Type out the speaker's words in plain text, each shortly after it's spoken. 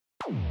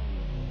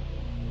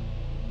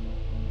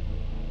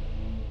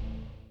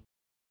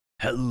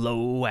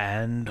Hello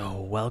and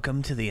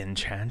welcome to the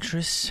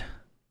Enchantress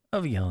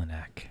of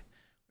Yelinak.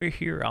 We're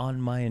here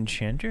on my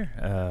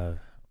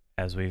enchanter,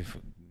 as we've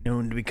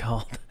known to be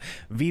called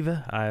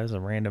Viva. It was a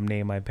random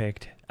name I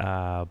picked,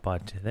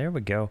 but there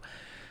we go.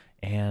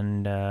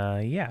 And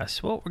yeah,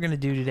 so what we're going to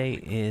do today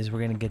is we're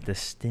going to get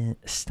the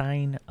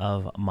Stein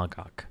of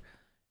Maggok.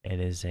 It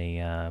is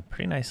a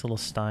pretty nice little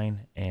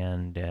Stein,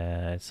 and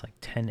it's like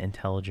 10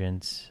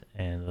 intelligence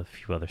and a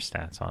few other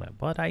stats on it.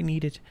 But I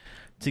need it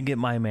to get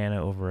my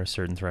mana over a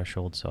certain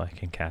threshold so I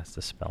can cast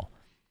a spell.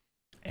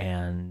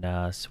 And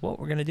so what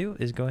we're going to do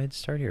is go ahead and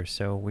start here.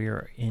 So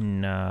we're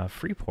in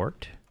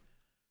Freeport,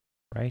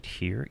 right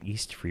here,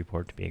 East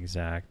Freeport to be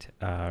exact,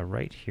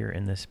 right here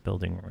in this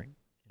building right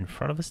in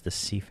front of us, the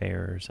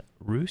Seafarer's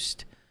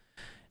Roost.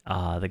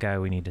 The guy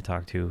we need to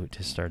talk to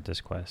start this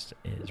quest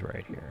is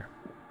right here.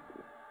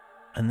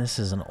 And this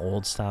is an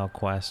old style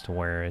quest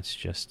where it's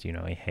just, you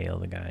know, you hail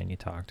the guy and you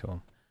talk to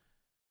him.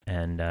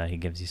 And he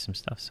gives you some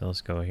stuff. So let's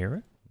go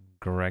here.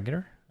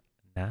 Gregor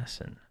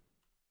Nasson.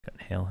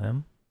 Gonna hail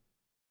him.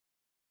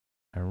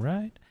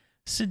 Alright.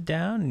 Sit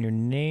down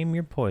and name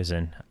your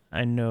poison.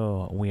 I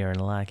know we are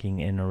lacking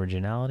in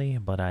originality,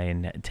 but I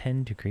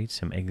intend to create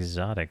some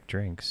exotic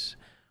drinks.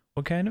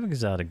 What kind of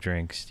exotic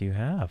drinks do you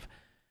have?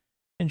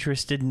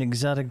 Interested in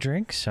exotic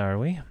drinks, are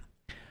we?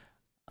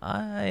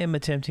 I am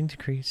attempting to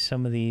create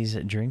some of these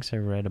drinks I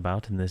read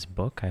about in this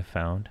book I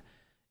found.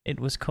 It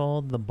was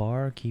called The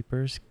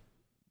Barkeeper's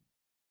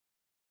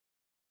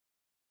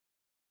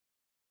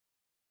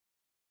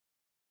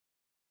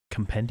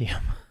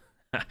Compendium.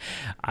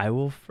 I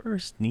will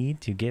first need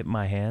to get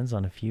my hands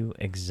on a few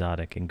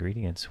exotic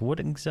ingredients.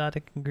 What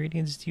exotic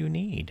ingredients do you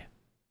need?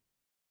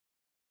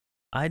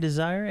 I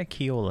desire a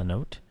Keola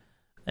note,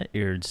 an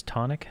Ird's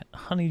tonic,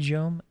 honey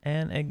jom,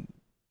 and a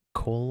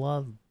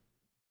cola.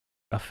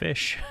 A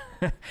fish.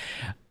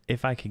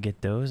 If I could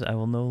get those, I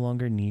will no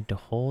longer need to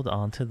hold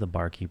on to the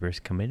barkeeper's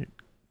compendium.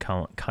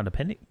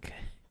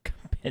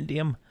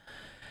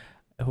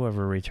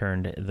 Whoever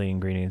returned the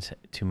ingredients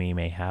to me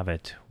may have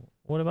it.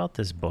 What about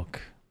this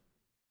book?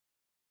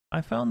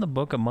 I found the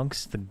book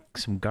amongst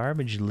some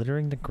garbage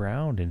littering the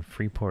ground in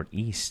Freeport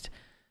East.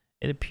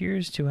 It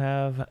appears to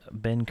have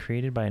been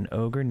created by an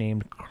ogre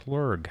named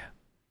Klurg.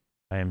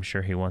 I am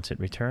sure he wants it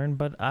returned,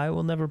 but I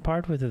will never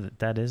part with it,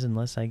 that is,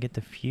 unless I get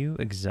the few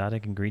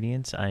exotic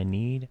ingredients I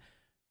need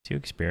to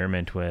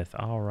experiment with.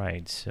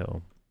 Alright,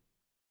 so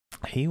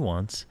he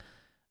wants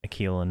a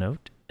Keola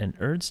note, an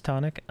Erd's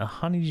tonic, a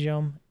honey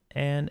jom,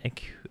 and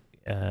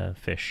a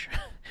fish.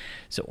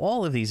 So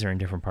all of these are in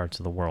different parts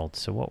of the world.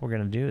 So what we're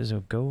going to do is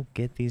we'll go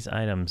get these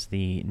items.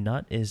 The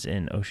nut is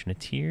in Ocean of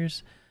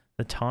Tears,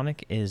 the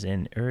tonic is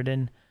in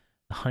Erden,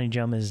 the honey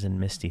jom is in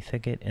Misty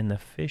Thicket, and the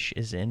fish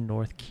is in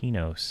North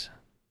Kinos.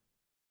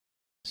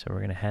 So we're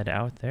going to head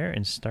out there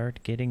and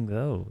start getting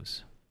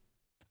those.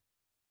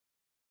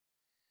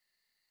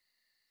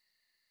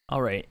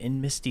 Alright, in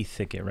Misty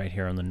Thicket right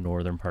here on the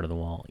northern part of the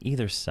wall,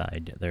 either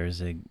side,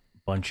 there's a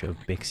bunch of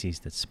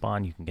bixies that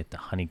spawn. You can get the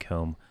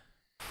honeycomb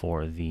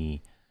for the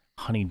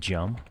honey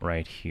jom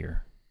right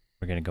here.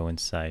 We're going to go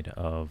inside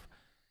of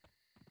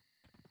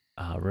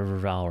River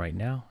Val right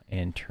now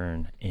and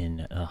turn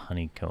in a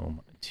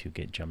honeycomb to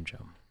get jum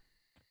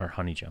or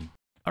honey jom.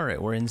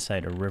 Alright, we're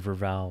inside a river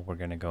val. We're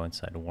going to go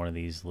inside one of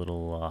these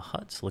little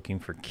huts looking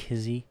for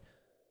Kizzy.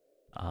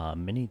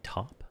 Min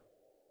top.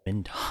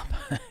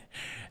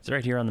 It's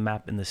right here on the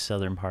map in the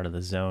southern part of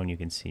the zone. You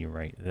can see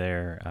right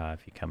there.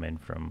 If you come in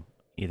from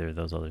either of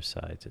those other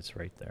sides, it's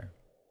right there.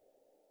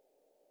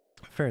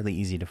 Fairly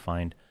easy to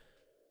find.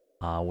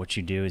 What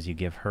you do is you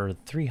give her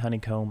 3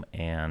 honeycomb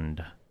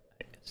and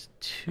it's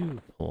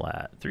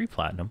 3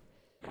 platinum.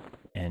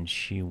 And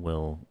she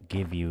will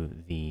give you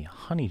the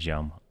honey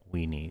jom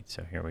we need.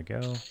 So here we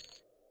go.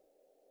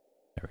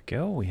 There we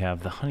go. We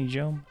have the honey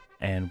jom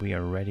and we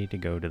are ready to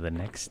go to the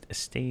next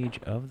stage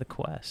of the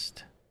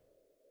quest.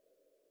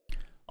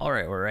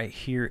 Alright, we're right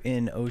here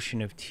in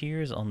Ocean of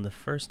Tears on the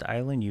first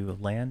island you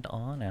land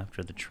on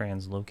after the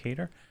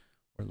translocator.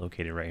 We're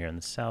located right here in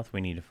the south.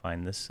 We need to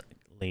find this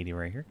lady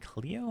right here,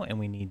 Cleo, and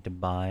we need to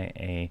buy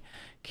a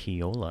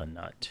Keola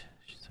nut.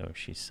 So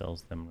she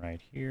sells them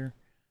right here.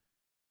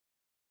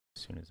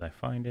 As soon as I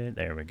find it,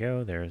 there we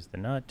go. There's the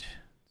nut.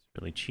 It's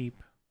really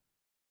cheap.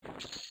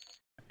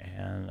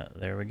 And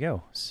there we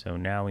go. So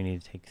now we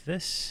need to take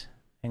this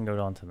and go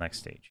on to the next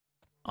stage.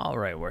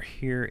 Alright, we're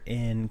here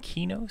in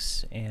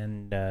Kinos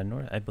and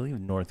I believe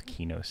North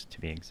Kinos to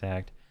be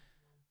exact.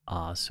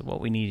 So what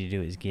we need to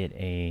do is get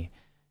a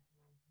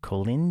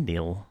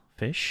colindil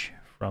fish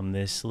from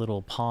this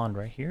little pond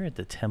right here at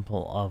the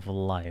Temple of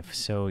Life.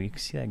 So you can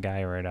see that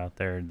guy right out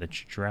there that's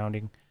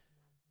drowning.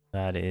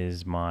 That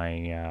is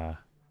my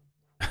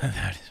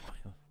that is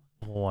my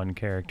level 1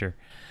 character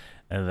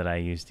that I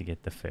use to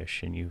get the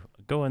fish. And you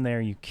go in there,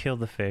 you kill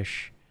the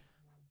fish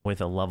with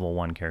a level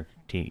 1 character.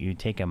 You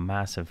take a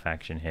massive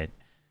faction hit,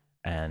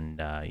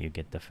 and you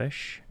get the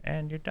fish,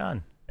 and you're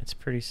done. It's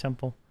pretty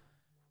simple.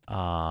 You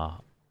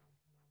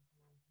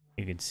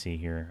can see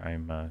here,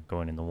 I'm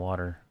going in the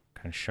water,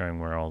 kind of showing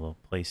where all the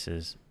place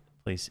is.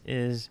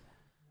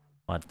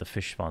 But the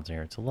fish spawns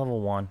here. It's a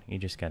level 1. You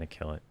just gotta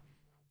kill it.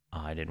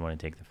 I didn't want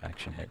to take the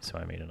faction hit, so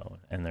I made another one.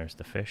 And there's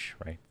the fish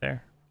right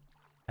there.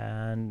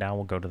 And now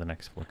we'll go to the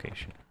next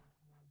location.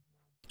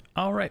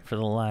 Alright, for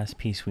the last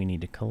piece we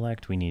need to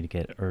collect, we need to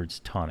get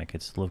Erd's Tonic.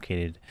 It's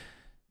located,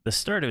 the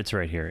start of it's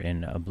right here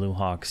in Blue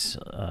Hawk's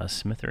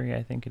Smithery,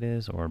 I think it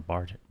is, or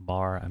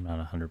bar. I'm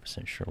not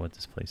 100% sure what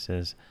this place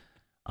is.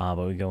 But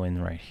we go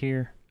in right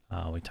here,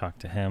 we talk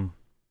to him,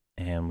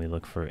 and we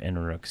look for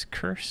Inruk's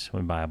Curse.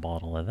 We buy a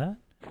bottle of that.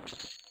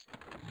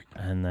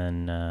 And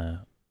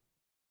then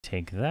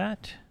take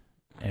that,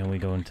 and we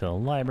go into the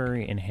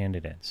library and hand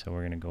it in. So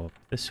we're going to go up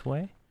this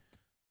way.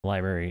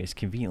 Library is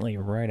conveniently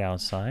right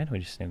outside. We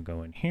just need to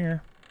go in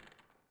here,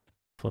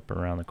 flip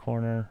around the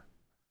corner,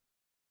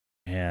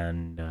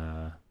 and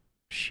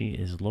she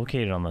is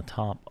located on the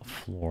top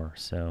floor.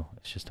 So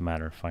it's just a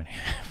matter of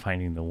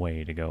finding the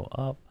way to go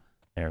up.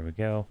 There we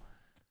go.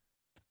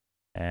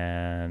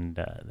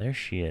 And there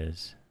she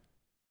is,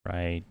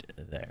 right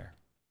there.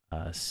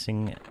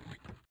 Sinkin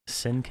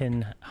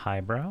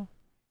Highbrow.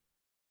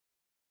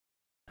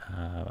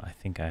 I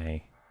think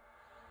I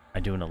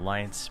do an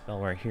alliance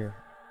spell right here.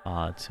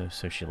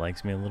 So she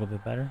likes me a little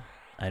bit better.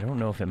 I don't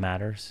know if it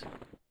matters.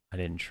 I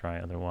didn't try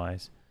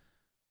otherwise.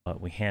 But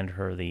we hand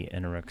her the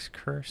Inruk's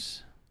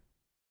Curse.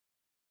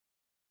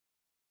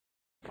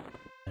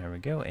 There we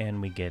go. And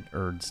we get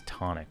Erd's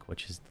Tonic,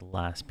 which is the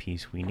last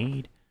piece we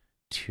need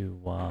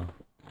to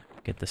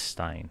get the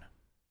Stein.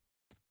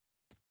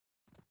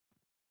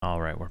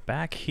 Alright, we're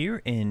back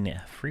here in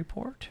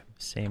Freeport.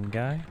 Same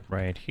guy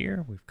right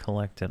here. We've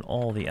collected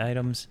all the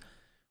items.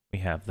 We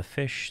have the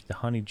fish, the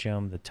honey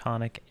gem, the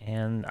tonic,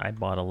 and I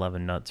bought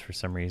 11 nuts for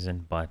some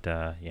reason, but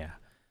yeah.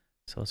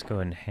 So let's go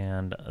ahead and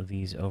hand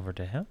these over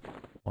to him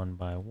one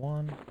by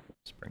one.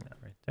 Let's bring that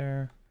right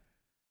there.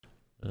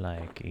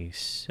 Like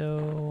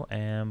so,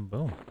 and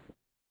boom.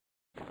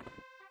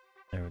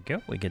 There we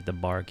go. We get the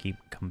Barkeep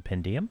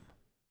Compendium,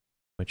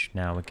 which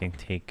now we can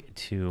take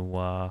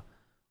to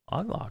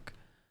Oglok.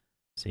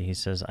 See, he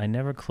says, I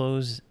never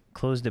closed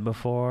it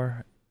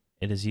before.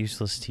 It is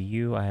useless to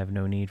you. I have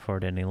no need for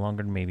it any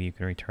longer. Maybe you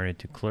can return it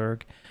to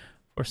Clerg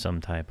for some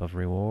type of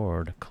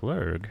reward.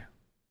 Clerg?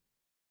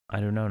 I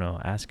don't know. No.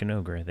 Ask an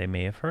ogre. They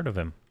may have heard of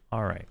him.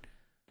 Alright.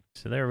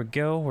 So there we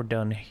go. We're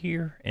done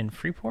here in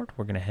Freeport.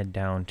 We're going to head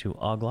down to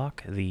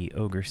Oglok, the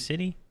ogre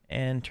city,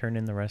 and turn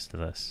in the rest of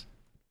this.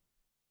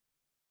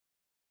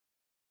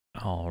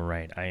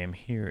 Alright. I am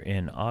here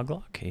in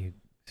Oglok.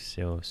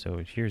 So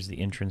here's the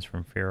entrance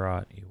from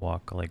Verant. You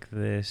walk like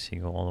this.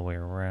 You go all the way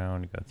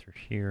around. You go through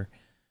here.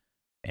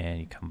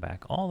 And you come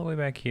back all the way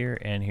back here,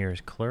 and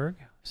here's Clerg.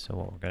 So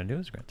what we're gonna do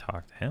is we're gonna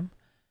talk to him.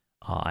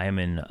 I am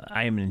an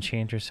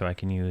enchanter, so I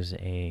can use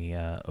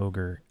a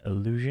ogre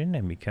illusion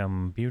and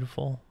become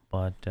beautiful.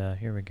 But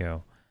here we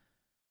go.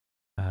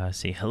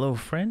 Say hello,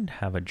 friend.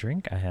 Have a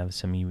drink. I have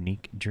some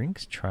unique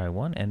drinks. Try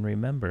one, and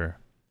remember,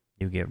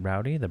 you get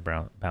rowdy,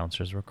 the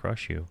bouncers will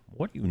crush you.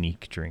 What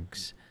unique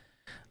drinks?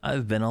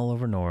 I've been all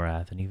over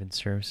Norath and even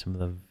served some of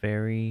the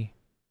very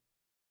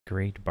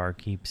great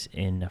barkeeps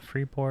in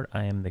Freeport.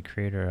 I am the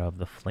creator of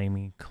the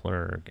Flaming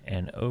Clerg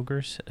and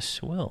Ogre's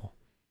Swill.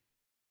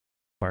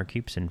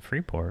 Barkeeps in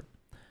Freeport?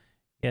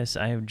 Yes,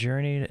 I have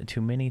journeyed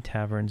to many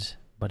taverns,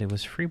 but it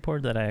was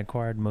Freeport that I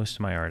acquired most of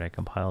my art. I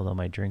compiled all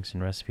my drinks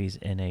and recipes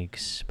in a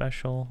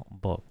special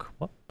book.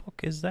 What book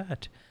is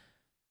that?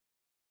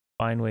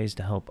 Find ways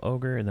to help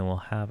Ogre, and then we'll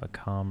have a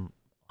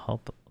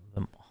help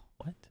them.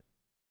 What?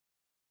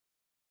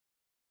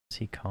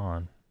 See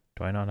con.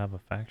 Do I not have a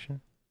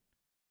faction?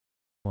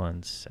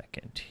 1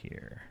 second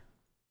here.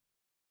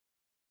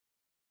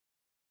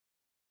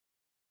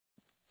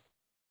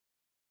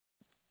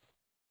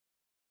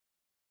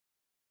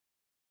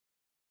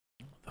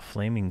 The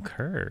Flaming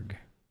Clerg.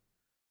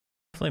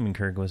 Flaming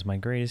Clerg was my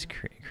greatest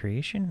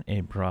creation.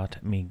 It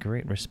brought me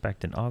great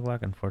respect in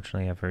Oglok.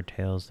 Unfortunately, I've heard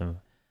tales of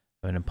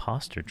an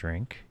imposter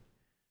drink.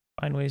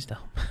 Find ways to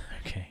help.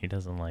 Okay, he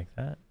doesn't like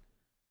that.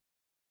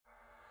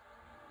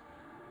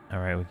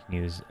 Alright, we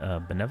can use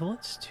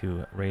benevolence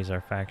to raise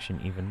our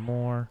faction even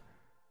more.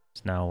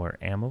 So now we're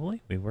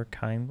amicably, we work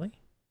kindly.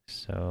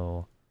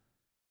 So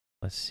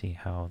let's see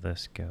how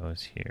this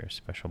goes here.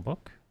 Special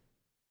book.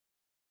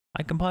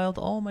 I compiled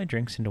all my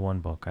drinks into one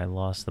book. I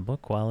lost the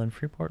book while in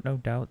Freeport, no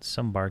doubt.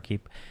 Some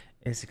barkeep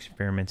is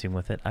experimenting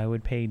with it. I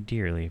would pay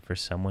dearly for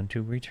someone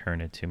to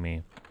return it to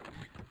me.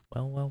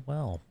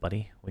 Well,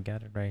 buddy. We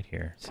got it right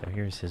here. So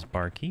here's his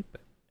barkeep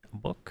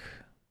book.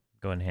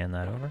 Go ahead and hand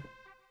that over.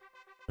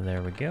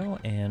 There we go,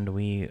 and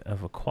we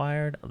have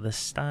acquired the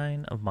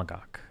Stein of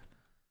Maggok.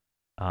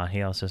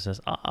 He also says,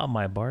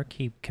 my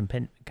barkeep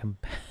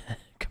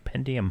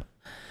compendium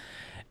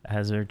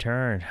has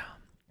returned.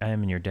 I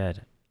am in your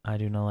debt. I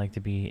do not like to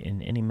be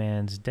in any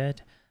man's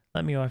debt.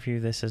 Let me offer you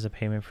this as a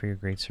payment for your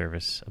great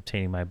service.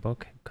 Obtaining my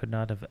book could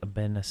not have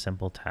been a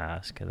simple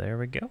task. There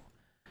we go.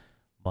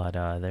 But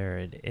there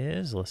it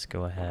is. Let's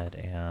go ahead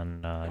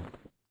and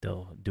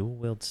dual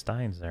wield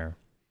Steins there.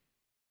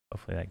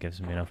 Hopefully that gives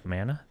me enough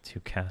mana to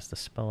cast the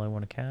spell I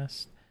want to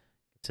cast.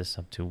 Gets us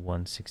up to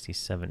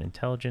 167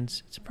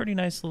 intelligence. It's a pretty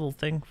nice little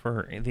thing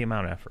for the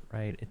amount of effort,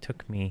 right? It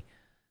took me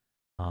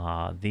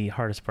the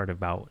hardest part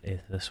about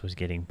this was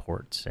getting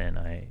ports, and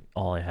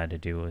all I had to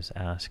do was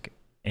ask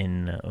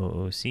in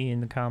OOC in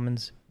the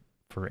Commons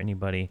for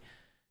anybody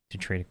to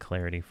trade a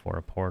clarity for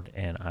a port,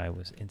 and I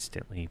was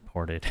instantly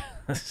ported.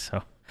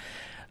 So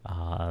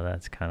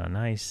that's kind of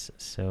nice.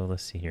 So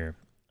let's see here.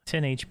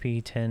 10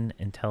 HP, 10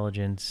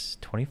 intelligence,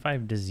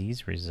 25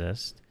 disease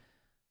resist,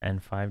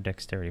 and 5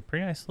 dexterity.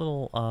 Pretty nice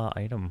little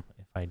item,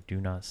 if I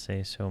do not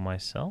say so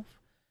myself.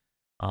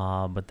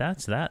 But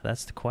that's that.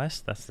 That's the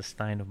quest. That's the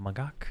Stein of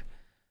Maggok.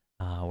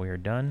 We are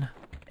done,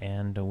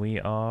 and we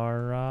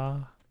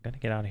are gonna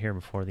get out of here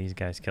before these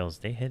guys kills.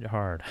 They hit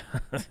hard.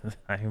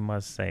 I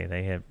must say,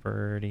 they hit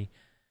pretty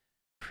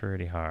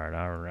hard.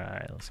 All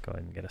right, let's go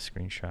ahead and get a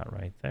screenshot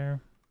right there.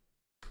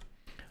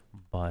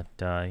 But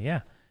yeah,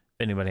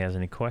 if anybody has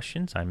any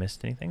questions, I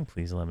missed anything,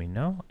 please let me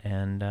know,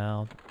 and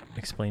I'll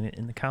explain it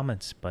in the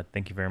comments. But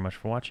thank you very much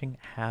for watching.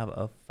 Have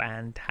a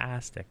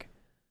fantastic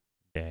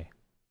day.